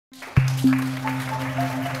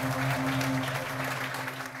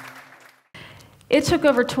It took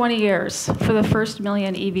over 20 years for the first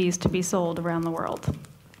million EVs to be sold around the world.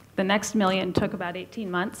 The next million took about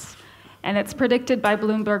 18 months, and it's predicted by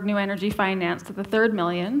Bloomberg New Energy Finance that the third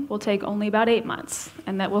million will take only about 8 months,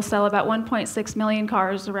 and that we'll sell about 1.6 million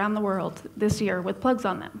cars around the world this year with plugs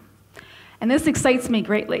on them. And this excites me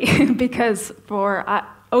greatly because for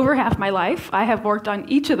over half my life, I have worked on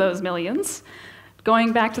each of those millions,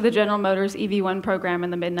 going back to the General Motors EV1 program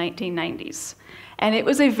in the mid-1990s. And it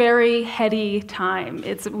was a very heady time.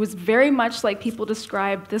 It was very much like people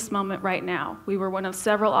describe this moment right now. We were one of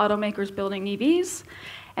several automakers building EVs,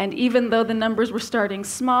 and even though the numbers were starting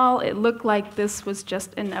small, it looked like this was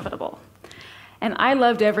just inevitable. And I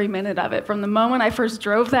loved every minute of it. From the moment I first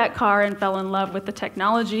drove that car and fell in love with the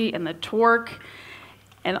technology and the torque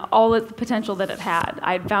and all of the potential that it had.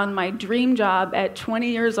 I'd found my dream job at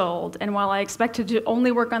 20 years old, and while I expected to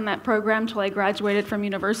only work on that program till I graduated from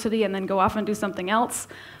university and then go off and do something else,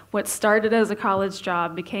 what started as a college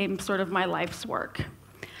job became sort of my life's work.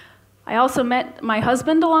 I also met my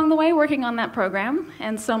husband along the way working on that program,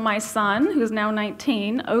 and so my son, who's now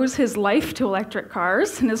 19, owes his life to electric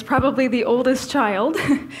cars and is probably the oldest child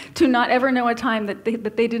to not ever know a time that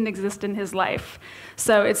they didn't exist in his life.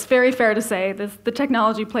 So it's very fair to say that the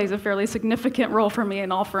technology plays a fairly significant role for me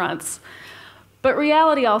in all fronts. But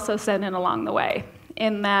reality also set in along the way,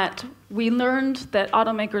 in that we learned that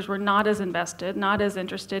automakers were not as invested, not as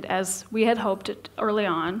interested as we had hoped early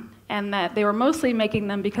on, and that they were mostly making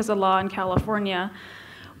them because a law in California,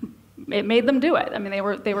 it made them do it. I mean,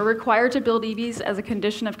 they were required to build EVs as a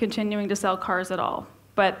condition of continuing to sell cars at all.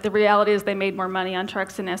 But the reality is they made more money on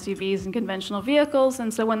trucks and SUVs and conventional vehicles,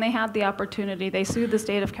 and so when they had the opportunity, they sued the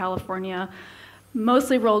state of California,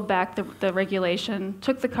 mostly rolled back the regulation,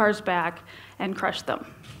 took the cars back, and crushed them.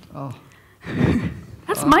 Oh.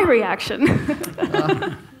 That's my reaction.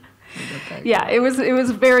 Okay. Yeah, it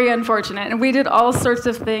was very unfortunate, and we did all sorts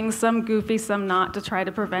of things, some goofy, some not, to try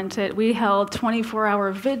to prevent it. We held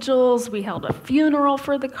 24-hour vigils, we held a funeral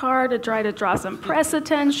for the car to try to draw some press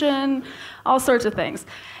attention, all sorts of things.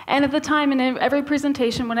 And at the time, in every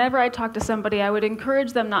presentation, whenever I talked to somebody, I would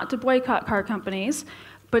encourage them not to boycott car companies,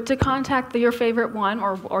 but to contact your favorite one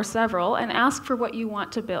or several and ask for what you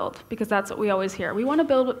want to build, because that's what we always hear. We want to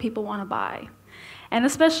build what people want to buy. And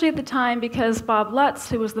especially at the time, because Bob Lutz,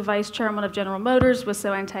 who was the vice chairman of General Motors, was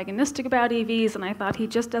so antagonistic about EVs, and I thought he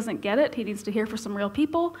just doesn't get it. He needs to hear from some real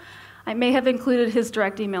people. I may have included his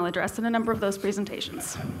direct email address in a number of those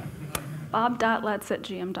presentations.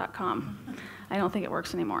 bob.lutz@gm.com. I don't think it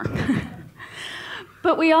works anymore.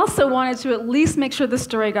 But we also wanted to at least make sure the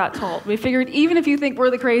story got told. We figured even if you think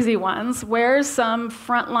we're the crazy ones, where's some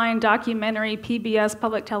frontline documentary, PBS,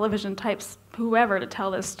 public television types, whoever, to tell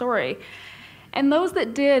this story? And those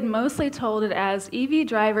that did mostly told it as EV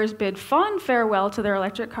drivers bid fond farewell to their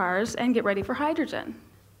electric cars and get ready for hydrogen.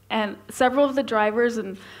 And several of the drivers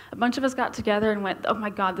and a bunch of us got together and went, oh my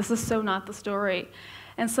God, this is so not the story.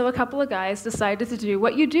 And so a couple of guys decided to do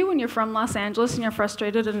what you do when you're from Los Angeles and you're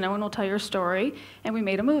frustrated and no one will tell your story, and we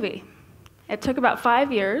made a movie. It took about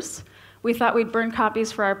 5 years. We thought we'd burn copies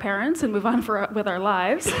for our parents and move on with our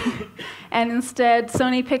lives. And instead,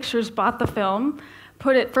 Sony Pictures bought the film,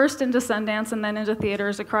 put it first into Sundance and then into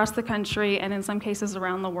theaters across the country and in some cases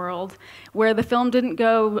around the world. Where the film didn't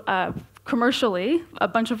go commercially, a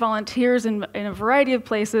bunch of volunteers in a variety of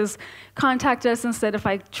places contacted us and said, if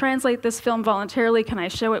I translate this film voluntarily, can I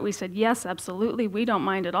show it? We said, yes, absolutely, we don't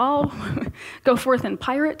mind at all. Go forth and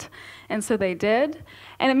pirate. And so they did.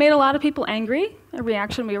 And it made a lot of people angry, a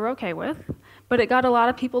reaction we were okay with. But it got a lot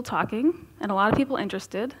of people talking, and a lot of people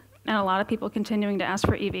interested, and a lot of people continuing to ask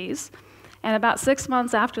for EVs. And about 6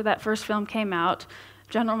 months after that first film came out,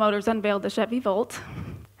 General Motors unveiled the Chevy Volt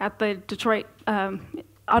at the Detroit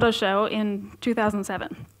Auto Show in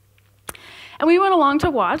 2007. And we went along to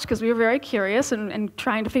watch because we were very curious and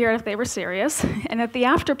trying to figure out if they were serious. And at the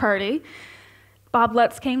after party, Bob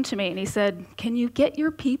Lutz came to me and he said, can you get your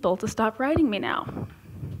people to stop writing me now?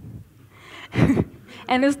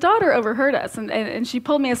 And his daughter overheard us, and she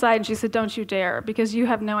pulled me aside and she said, don't you dare, because you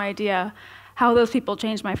have no idea how those people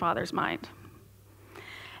changed my father's mind.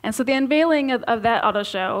 And so the unveiling of that auto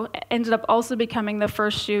show ended up also becoming the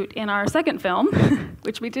first shoot in our second film,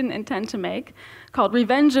 which we didn't intend to make, called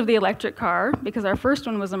Revenge of the Electric Car, because our first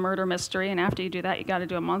one was a murder mystery, and after you do that, you got to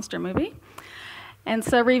do a monster movie. And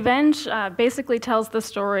so Revenge basically tells the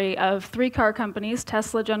story of 3 car companies,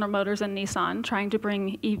 Tesla, General Motors, and Nissan, trying to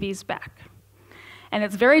bring EVs back. And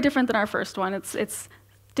it's very different than our first one. It's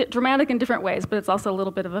dramatic in different ways, but it's also a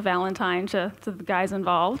little bit of a Valentine to the guys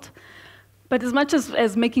involved. But as much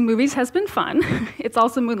as making movies has been fun, it's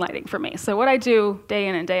also moonlighting for me. So what I do day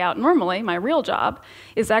in and day out normally, my real job,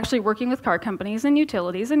 is actually working with car companies and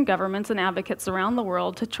utilities and governments and advocates around the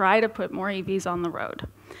world to try to put more EVs on the road.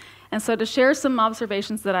 And so to share some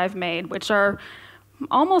observations that I've made, which are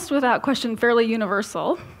almost without question fairly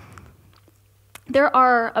universal, there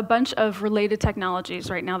are a bunch of related technologies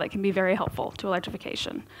right now that can be very helpful to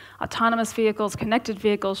electrification. Autonomous vehicles, connected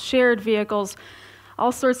vehicles, shared vehicles,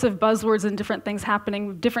 all sorts of buzzwords and different things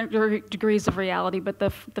happening, different degrees of reality, but the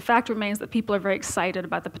fact remains that people are very excited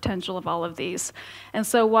about the potential of all of these. And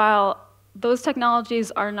so while those technologies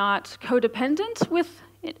are not codependent with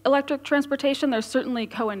electric transportation, they're certainly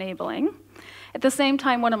co-enabling. At the same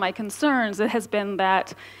time, one of my concerns has been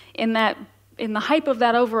that in the hype of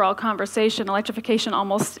that overall conversation, electrification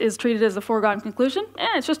almost is treated as a foregone conclusion.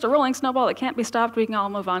 It's just a rolling snowball that can't be stopped. We can all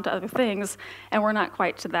move on to other things, and we're not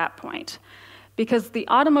quite to that point. Because the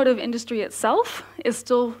automotive industry itself is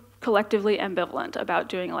still collectively ambivalent about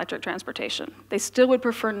doing electric transportation. They still would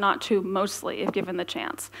prefer not to, mostly, if given the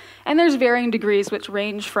chance. And there's varying degrees, which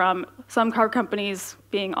range from some car companies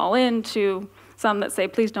being all in to some that say,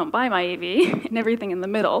 please don't buy my EV, and everything in the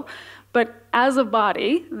middle. But as a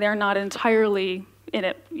body, they're not entirely in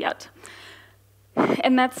it yet.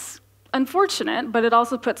 And that's unfortunate, but it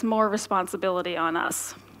also puts more responsibility on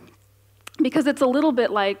us. Because it's a little bit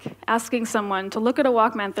like asking someone to look at a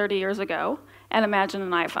Walkman 30 years ago and imagine an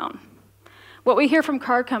iPhone. What we hear from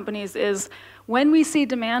car companies is, when we see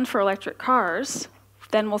demand for electric cars,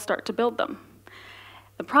 then we'll start to build them.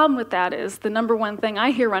 The problem with that is, the number one thing I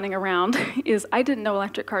hear running around is, I didn't know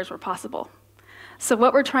electric cars were possible. So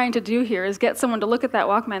what we're trying to do here is get someone to look at that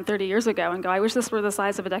Walkman 30 years ago and go, I wish this were the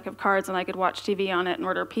size of a deck of cards and I could watch TV on it and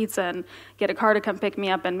order pizza and get a car to come pick me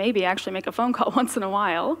up and maybe actually make a phone call once in a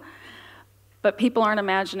while. But people aren't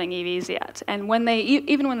imagining EVs yet. And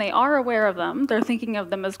even when they are aware of them, they're thinking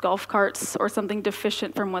of them as golf carts or something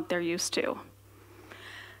deficient from what they're used to.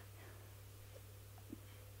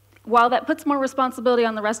 While that puts more responsibility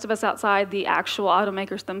on the rest of us outside the actual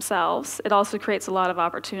automakers themselves, it also creates a lot of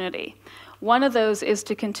opportunity. One of those is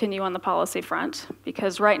to continue on the policy front,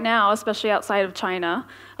 because right now, especially outside of China,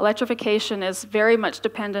 electrification is very much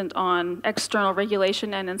dependent on external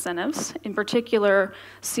regulation and incentives, in particular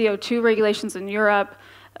CO2 regulations in Europe,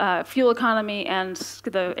 fuel economy, and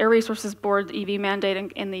the Air Resources Board EV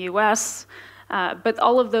mandate in the US. But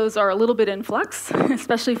all of those are a little bit in flux,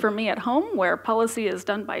 especially for me at home, where policy is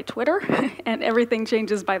done by Twitter and everything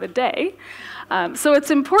changes by the day. So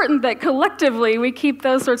it's important that collectively we keep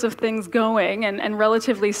those sorts of things going and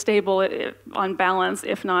relatively stable on balance,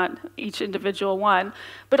 if not each individual one,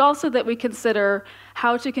 but also that we consider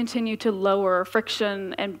how to continue to lower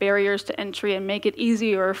friction and barriers to entry and make it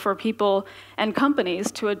easier for people and companies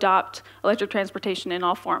to adopt electric transportation in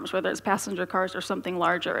all forms, whether it's passenger cars or something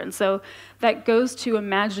larger. And so that goes to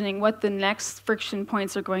imagining what the next friction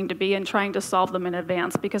points are going to be and trying to solve them in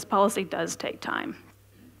advance, because policy does take time.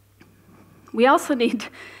 We also need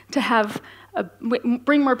to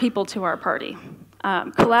bring more people to our party.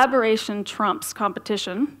 Collaboration trumps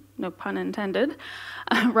competition, no pun intended,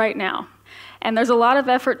 right now. And there's a lot of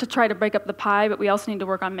effort to try to break up the pie, but we also need to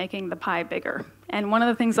work on making the pie bigger. And one of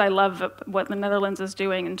the things I love what the Netherlands is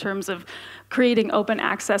doing in terms of creating open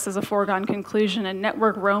access as a foregone conclusion and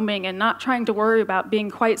network roaming and not trying to worry about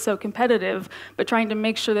being quite so competitive, but trying to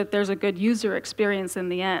make sure that there's a good user experience in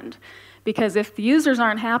the end. Because if the users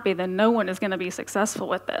aren't happy, then no one is going to be successful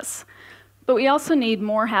with this. But we also need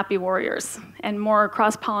more happy warriors and more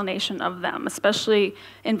cross-pollination of them, especially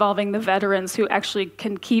involving the veterans who actually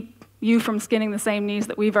can keep you from skinning the same knees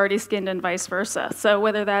that we've already skinned and vice versa. So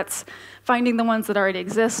whether that's finding the ones that already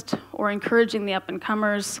exist or encouraging the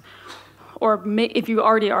up-and-comers, or if you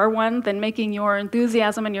already are one, then making your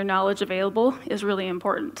enthusiasm and your knowledge available is really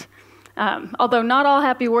important. Although not all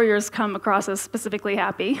happy warriors come across as specifically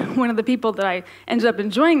happy. One of the people that I ended up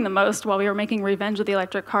enjoying the most while we were making Revenge of the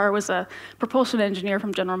Electric Car was a propulsion engineer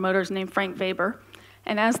from General Motors named Frank Weber.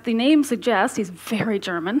 And as the name suggests, he's very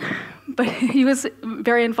German, but he was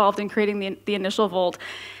very involved in creating the initial Volt.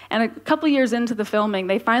 And a couple years into the filming,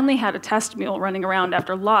 they finally had a test mule running around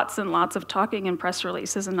after lots and lots of talking and press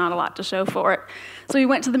releases and not a lot to show for it. So we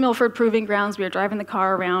went to the Milford Proving Grounds, we were driving the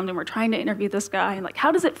car around, and we're trying to interview this guy, and like,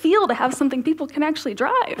 how does it feel to have something people can actually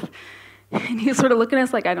drive? And he was sort of looking at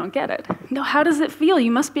us like, I don't get it. No, how does it feel?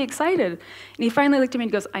 You must be excited. And he finally looked at me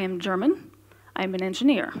and goes, I am German, I am an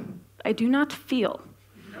engineer. I do not feel.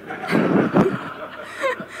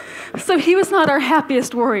 So he was not our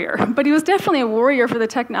happiest warrior, but he was definitely a warrior for the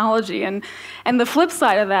technology. And the flip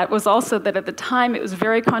side of that was also that at the time it was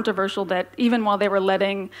very controversial that even while they were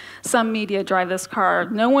letting some media drive this car,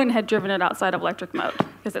 no one had driven it outside of electric mode,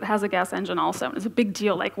 because it has a gas engine also. And it's a big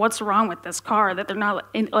deal, like, what's wrong with this car that they're not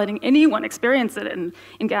letting anyone experience it in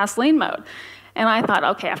gasoline mode? And I thought,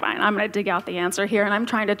 okay, fine, I'm going to dig out the answer here. And I'm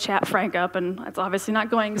trying to chat Frank up, and it's obviously not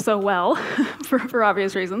going so well for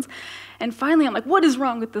obvious reasons. And finally, I'm like, what is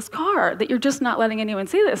wrong with this car that you're just not letting anyone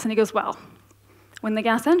see this? And he goes, well, when the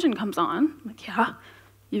gas engine comes on, I'm like, yeah,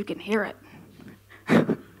 you can hear it.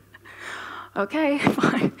 Okay,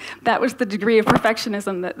 fine. That was the degree of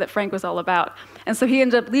perfectionism that Frank was all about. And so he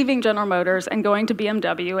ended up leaving General Motors and going to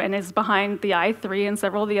BMW and is behind the i3 and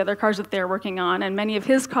several of the other cars that they're working on. And many of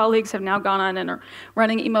his colleagues have now gone on and are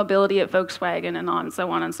running e-mobility at Volkswagen and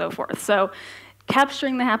so on and so forth. So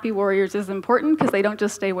capturing the happy warriors is important because they don't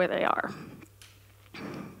just stay where they are.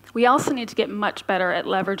 We also need to get much better at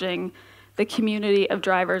leveraging the community of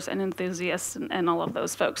drivers and enthusiasts and all of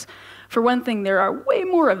those folks. For one thing, there are way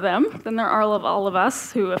more of them than there are of all of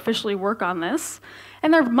us who officially work on this.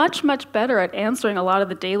 And they're much, much better at answering a lot of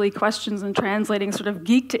the daily questions and translating sort of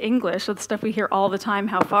geek to English, so the stuff we hear all the time,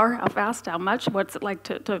 how far, how fast, how much, what's it like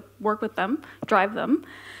to work with them, drive them.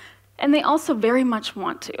 And they also very much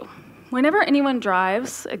want to. Whenever anyone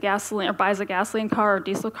drives a gasoline or buys a gasoline car or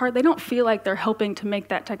diesel car, they don't feel like they're helping to make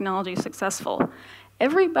that technology successful.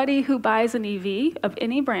 Everybody who buys an EV of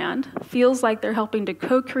any brand feels like they're helping to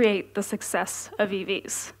co-create the success of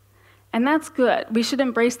EVs. And that's good. We should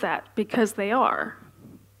embrace that because they are.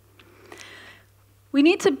 We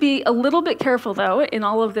need to be a little bit careful, though, in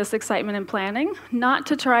all of this excitement and planning, not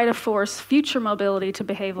to try to force future mobility to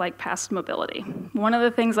behave like past mobility. One of the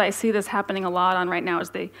things I see this happening a lot on right now is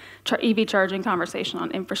the EV charging conversation on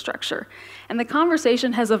infrastructure. And the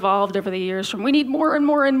conversation has evolved over the years from we need more and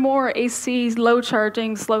more and more AC, low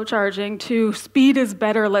charging, slow charging, to speed is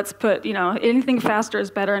better, let's put, anything faster is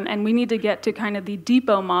better, and we need to get to kind of the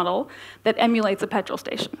depot model that emulates a petrol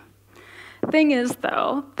station. Thing is,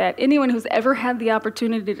 though, that anyone who's ever had the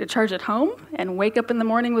opportunity to charge at home and wake up in the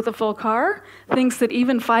morning with a full car thinks that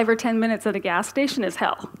even 5 or 10 minutes at a gas station is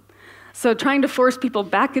hell. So trying to force people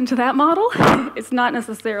back into that model, it's not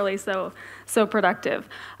necessarily so productive.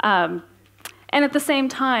 And at the same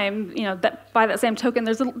time, by that same token,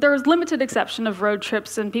 there's limited exception of road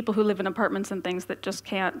trips and people who live in apartments and things that just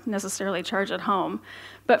can't necessarily charge at home.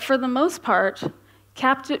 But for the most part,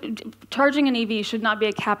 charging an EV should not be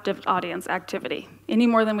a captive audience activity, any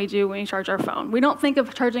more than we do when we charge our phone. We don't think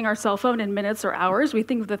of charging our cell phone in minutes or hours. We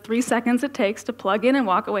think of the 3 seconds it takes to plug in and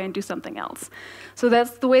walk away and do something else. So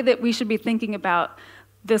that's the way that we should be thinking about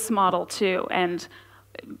this model too, and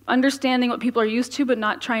understanding what people are used to, but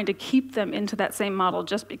not trying to keep them into that same model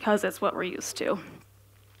just because it's what we're used to.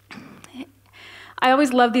 I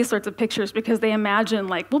always love these sorts of pictures because they imagine,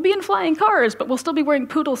 like, we'll be in flying cars, but we'll still be wearing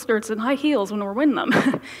poodle skirts and high heels when we're in them.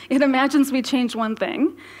 It imagines we change one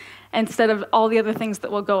thing instead of all the other things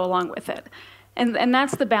that will go along with it. And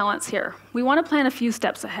that's the balance here. We want to plan a few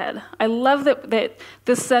steps ahead. I love that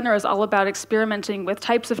this center is all about experimenting with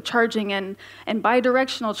types of charging and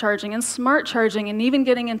bidirectional charging and smart charging and even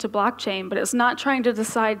getting into blockchain, but it's not trying to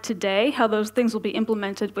decide today how those things will be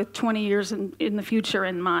implemented with 20 years in the future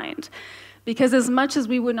in mind. Because as much as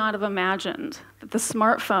we would not have imagined that the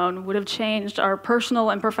smartphone would have changed our personal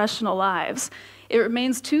and professional lives, it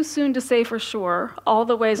remains too soon to say for sure all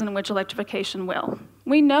the ways in which electrification will.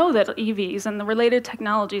 We know that EVs and the related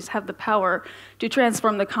technologies have the power to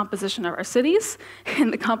transform the composition of our cities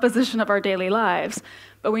and the composition of our daily lives,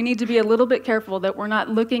 but we need to be a little bit careful that we're not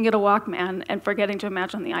looking at a Walkman and forgetting to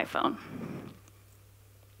imagine the iPhone.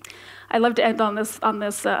 I love to end on this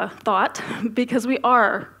thought because we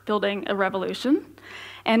are building a revolution.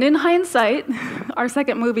 And in hindsight, our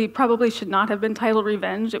second movie probably should not have been titled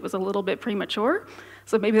Revenge. It was a little bit premature,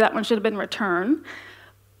 so maybe that one should have been Return.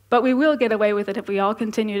 But we will get away with it if we all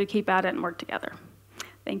continue to keep at it and work together.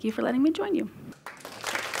 Thank you for letting me join you.